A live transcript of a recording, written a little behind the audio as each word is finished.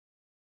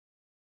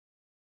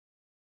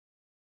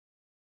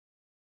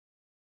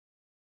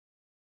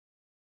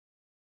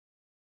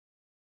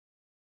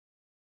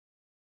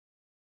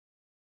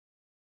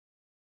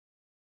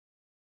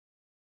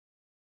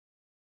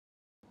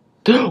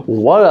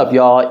What up,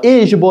 y'all? It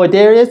is your boy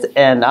Darius,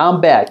 and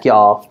I'm back,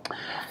 y'all.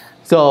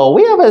 So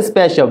we have a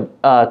special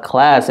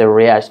classic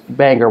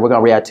banger we're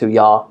gonna react to,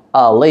 y'all.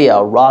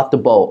 Aaliyah, Rock the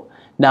Boat.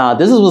 Now,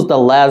 this was the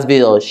last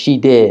video she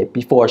did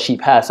before she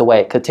passed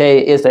away.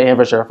 Today is the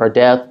anniversary of her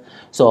death,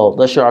 so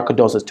let's show our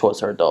condolences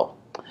towards her, though.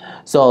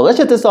 So let's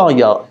check this song,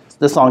 y'all.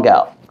 This song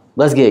out.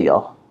 Let's get it,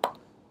 y'all.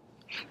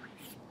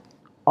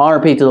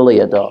 R.I.P. to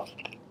Aaliyah, though.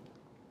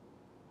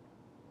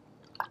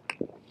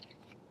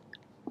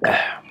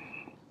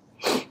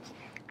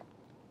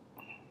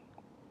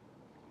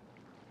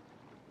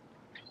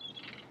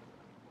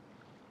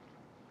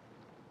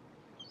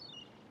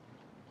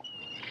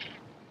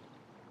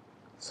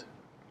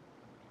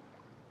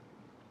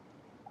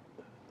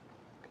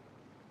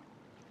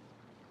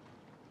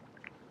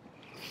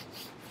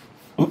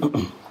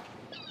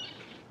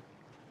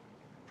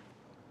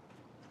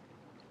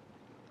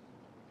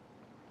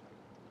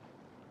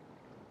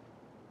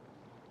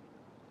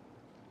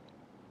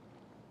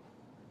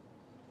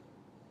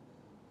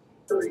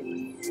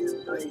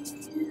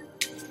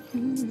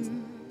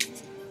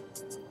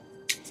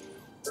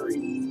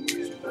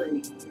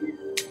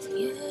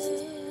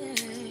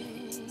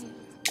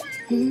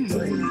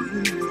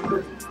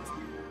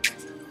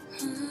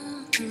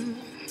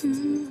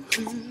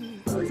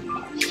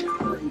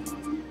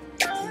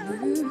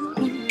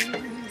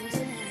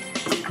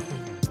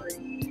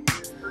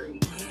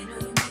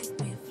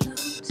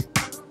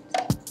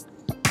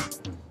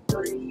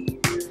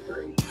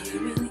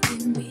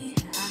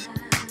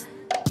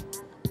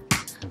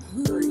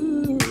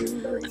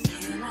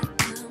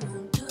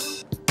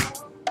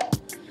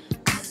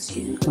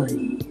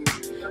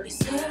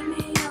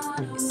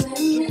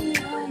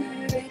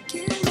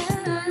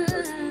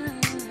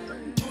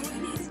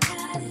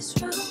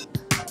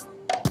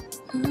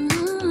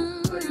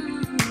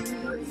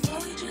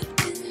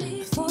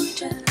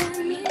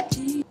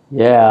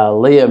 Yeah,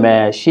 Leah,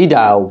 man, she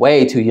died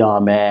way too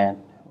young, man.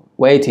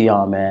 Way too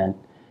young, man.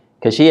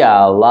 Because she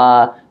had a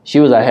lot. She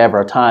was ahead of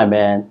her time,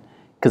 man.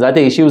 Because I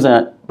think she was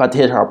about to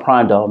hit her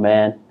prime, though,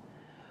 man.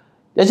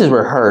 That's just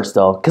rehearsed,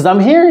 though. Because I'm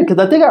hearing, because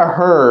I think I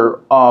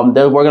heard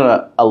they're working on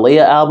a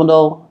Aaliyah album,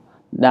 though.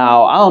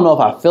 Now, I don't know if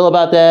I feel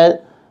about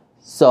that.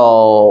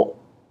 So,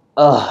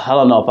 I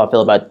don't know if I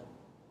feel about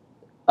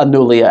a new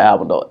Aaliyah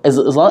album, though. As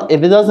long as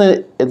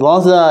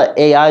it's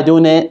AI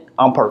doing it,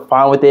 I'm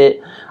fine with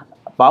it.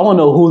 But I want to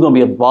know who's going to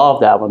be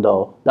involved in the album,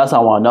 though. That's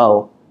what I want to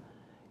know.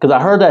 Because I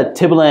heard that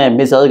Timbaland and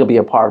Miss Elliott going to be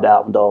a part of the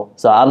album, though.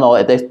 So I don't know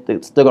if they're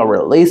still going to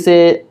release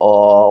it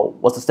or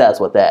what's the status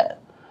with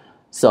that.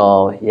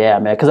 So, yeah,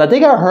 man. Because I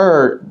think I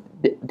heard,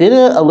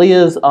 didn't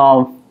Aaliyah's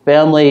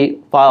family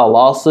file a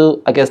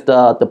lawsuit against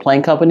the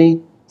plane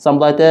company? Something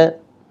like that?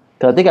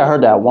 Because I think I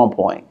heard that at one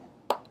point.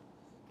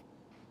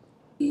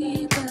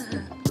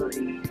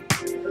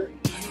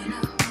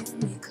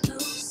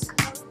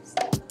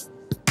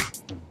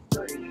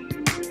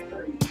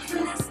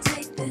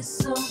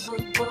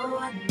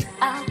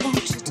 I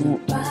want you to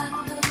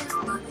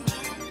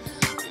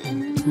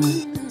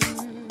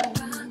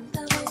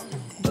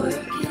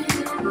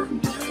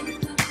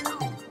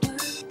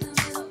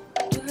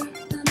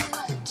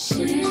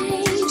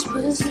change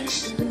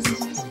positions.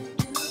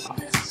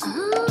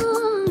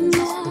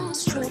 Now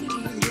stroking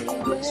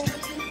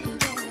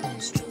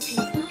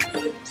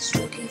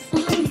for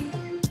me.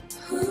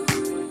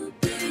 Ooh,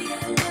 baby, I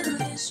love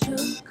your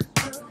stroke.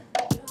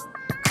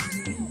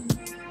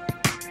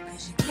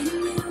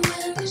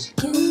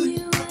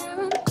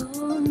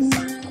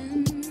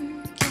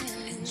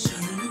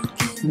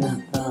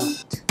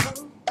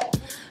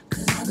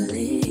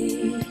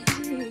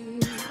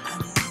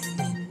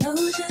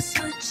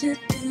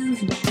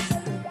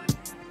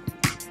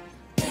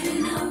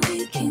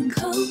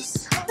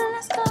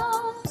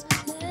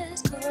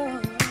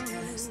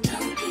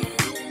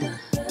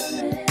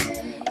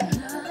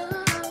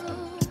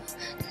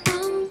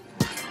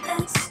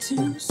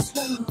 Too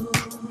slow.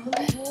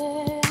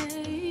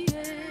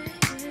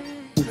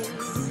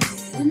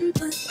 And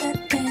put that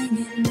bang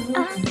in the I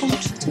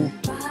want you to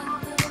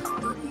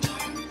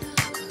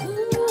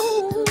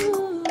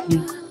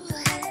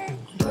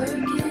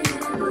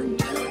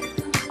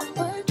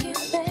work it,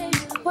 baby,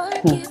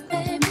 work it,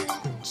 baby.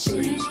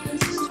 Change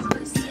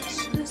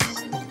positions.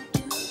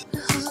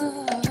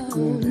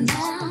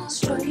 Now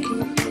stroke it,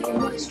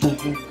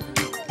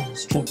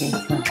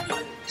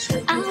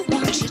 I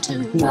want you to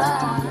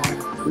ride.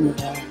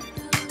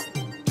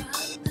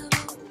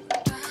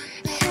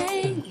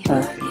 Hey,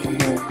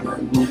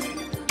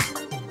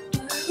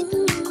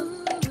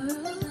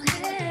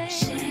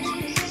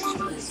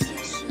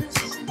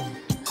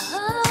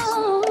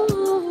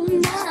 oh,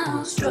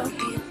 now stroke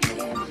it,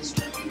 baby.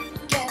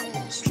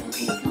 Yeah,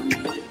 stroke it for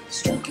me,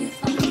 stroke it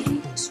for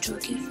me,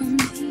 stroke it for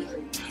me.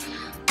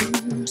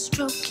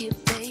 Stroke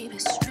it, baby,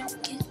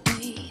 stroke it,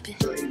 baby.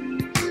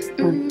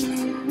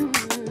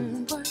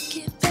 Work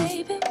it,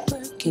 baby,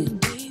 work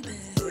it, baby.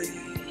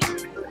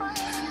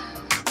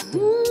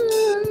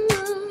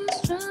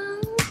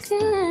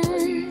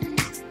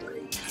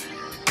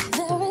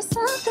 There is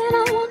something I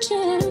want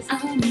you to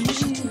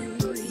do.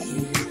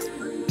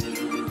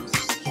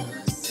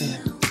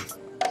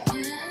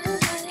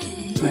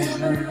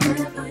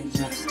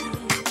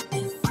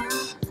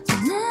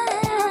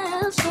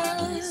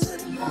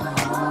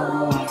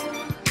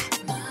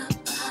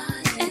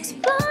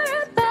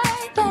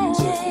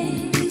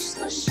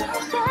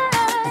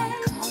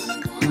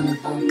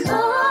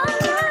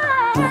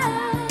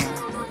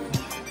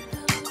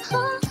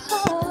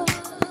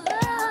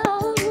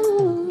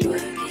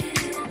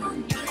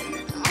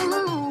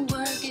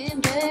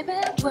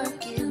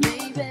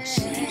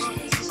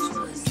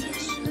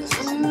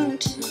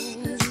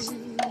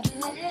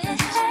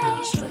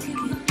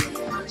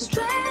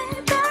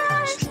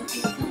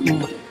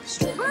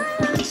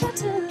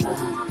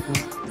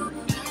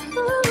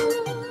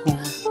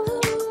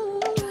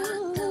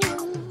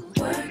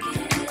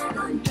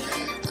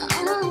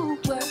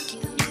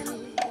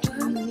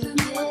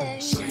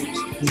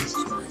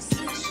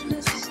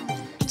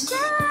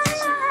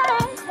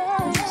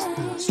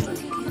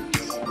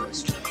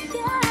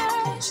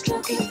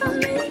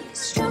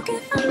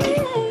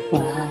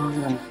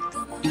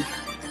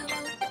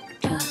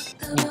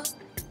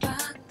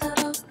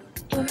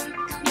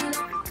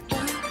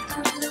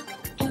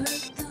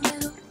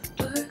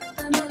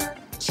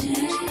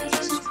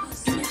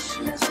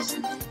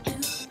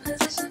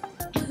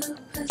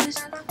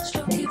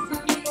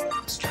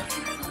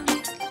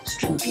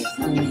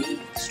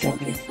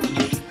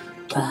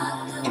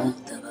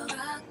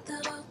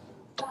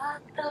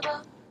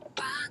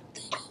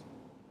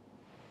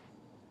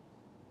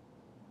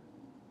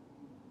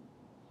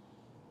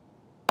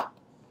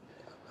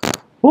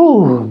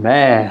 Ooh,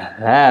 man,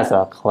 that's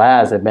a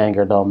classic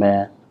banger though,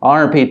 man.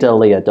 R&P to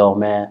Aaliyah though,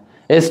 man.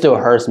 It still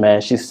hurts,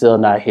 man. She's still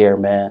not here,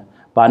 man.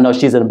 But I know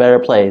she's in a better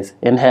place,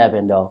 in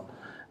heaven though.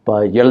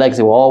 But your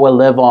legacy will always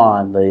live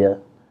on, Aaliyah.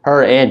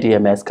 Her and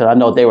DMX, because I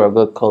know they were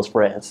good close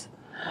friends.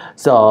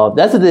 So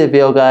that's the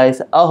video, guys.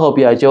 I hope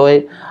you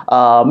enjoyed. Make sure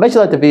you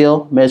like the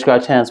video. Make sure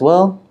you subscribe to the channel as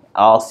well.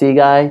 I'll see you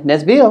guys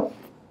next video.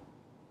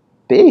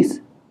 Peace.